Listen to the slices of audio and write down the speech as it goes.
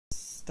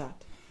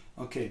start.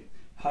 Okay,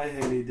 hi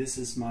Haley, this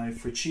is my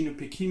Fracino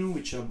Piccino,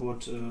 which I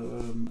bought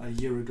a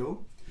year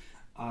ago.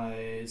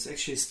 It's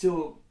actually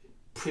still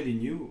pretty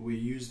new. We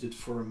used it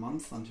for a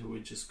month until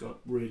we just got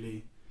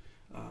really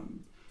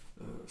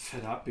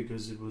fed up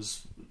because it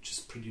was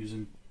just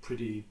producing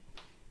pretty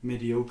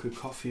mediocre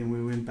coffee, and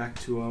we went back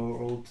to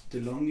our old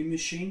DeLonghi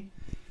machine.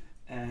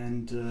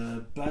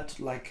 And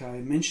but like I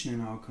mentioned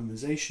in our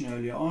conversation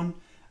earlier on,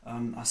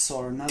 I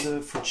saw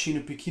another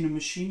Fracino Piccino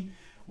machine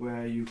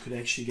where you could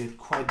actually get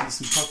quite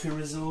decent coffee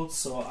results.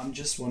 So I'm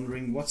just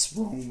wondering what's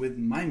wrong with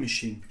my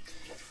machine,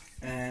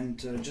 and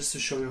just to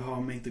show you how I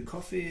make the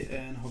coffee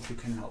and hope you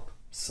can help.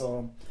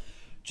 So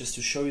just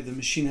to show you, the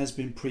machine has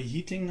been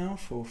preheating now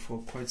for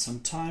quite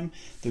some time.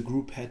 The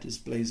group head is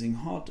blazing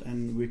hot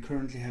and we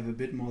currently have a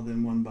bit more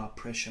than 1 bar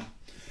pressure.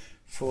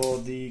 For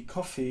the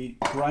coffee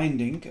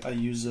grinding, I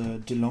use a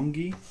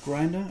DeLonghi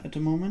grinder at the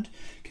moment.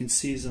 You can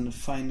see it's on the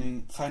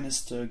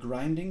finest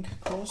grinding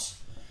course.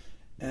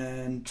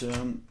 And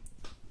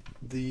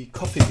the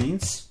coffee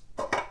beans,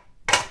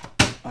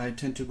 I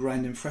tend to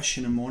grind them fresh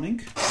in the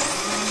morning.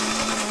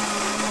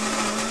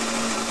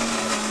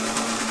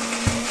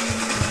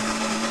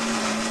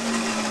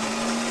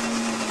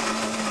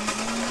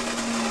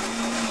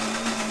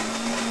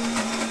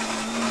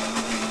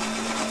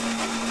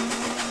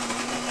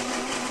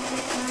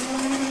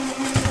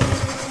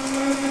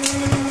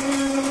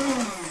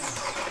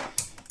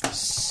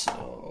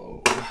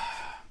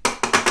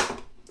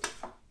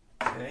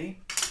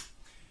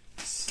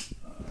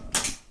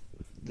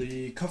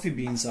 The coffee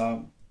beans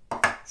are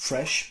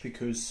fresh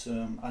because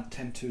I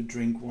tend to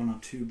drink 1 or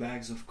 2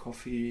 bags of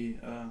coffee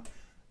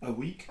a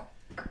week.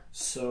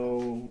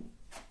 So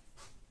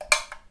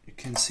you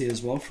can see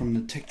as well from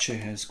the texture,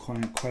 it has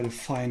quite a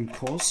fine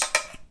course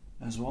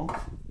as well.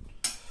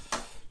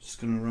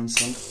 Just gonna run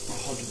some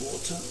hot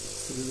water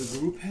through the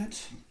group head.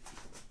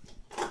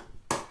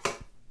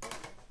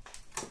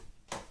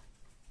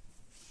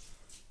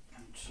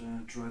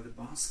 And dry the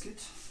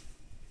basket.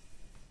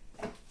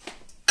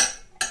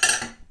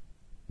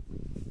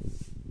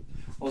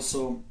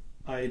 Also,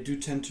 I do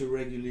tend to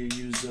regularly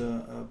use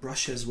a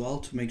brush as well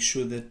to make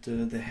sure that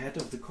the head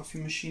of the coffee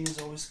machine is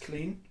always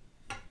clean.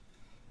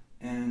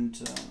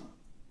 And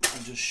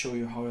I'll just show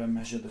you how I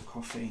measure the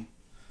coffee.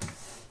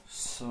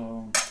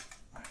 So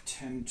I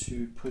tend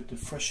to put the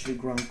freshly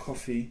ground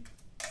coffee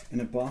in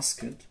a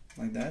basket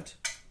like that,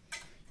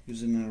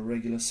 using a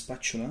regular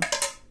spatula.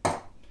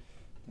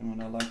 And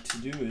what I like to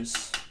do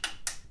is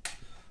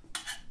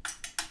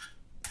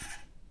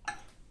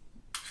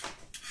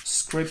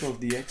scrape off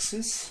the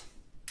excess,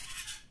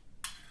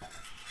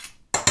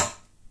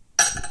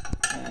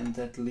 and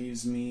that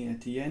leaves me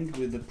at the end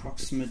with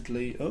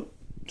approximately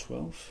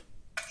 12,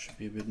 should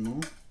be a bit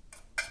more.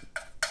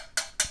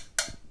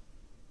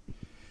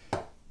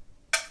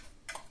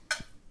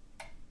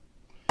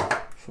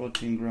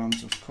 $14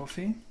 grams of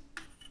coffee.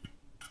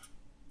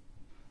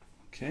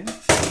 Okay,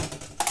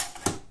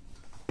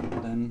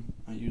 then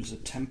I use a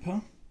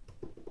temper.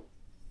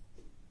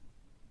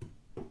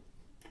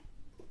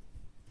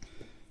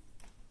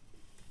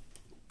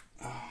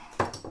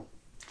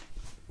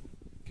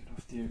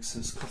 The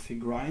excess coffee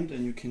grind,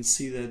 and you can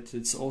see that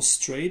it's all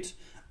straight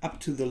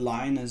up to the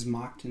line as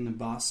marked in the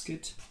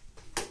basket.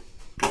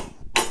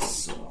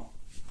 So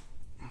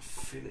I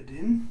fill it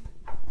in,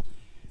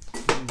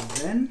 and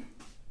then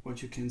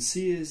what you can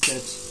see is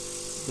that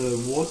the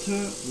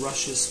water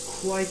rushes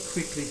quite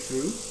quickly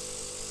through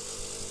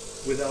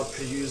without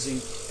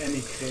producing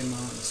any crema.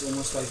 It's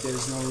almost like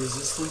there's no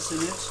resistance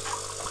in it.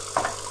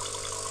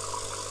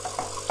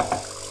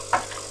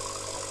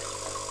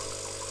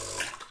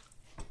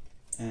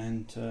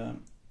 And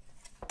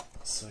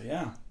so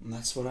yeah, and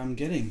that's what I'm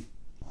getting.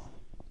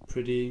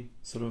 Pretty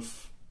sort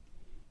of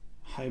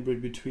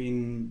hybrid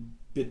between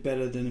a bit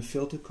better than a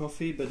filter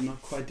coffee, but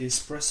not quite the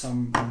espresso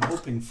I'm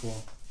hoping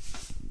for.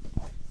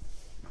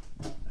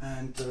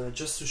 And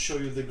just to show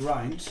you the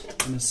grind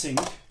in a sink.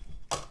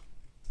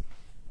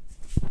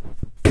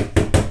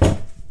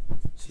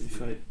 So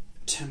if I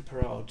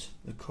temper out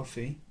the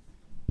coffee,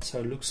 that's how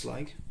it looks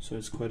like. So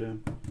it's quite a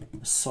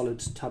solid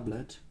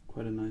tablet,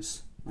 quite a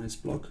nice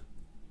block.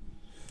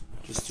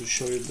 Just to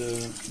show you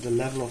the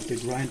level of the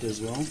grind as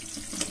well.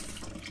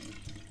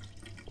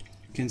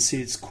 You can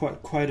see it's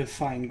quite a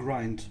fine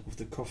grind of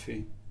the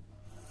coffee.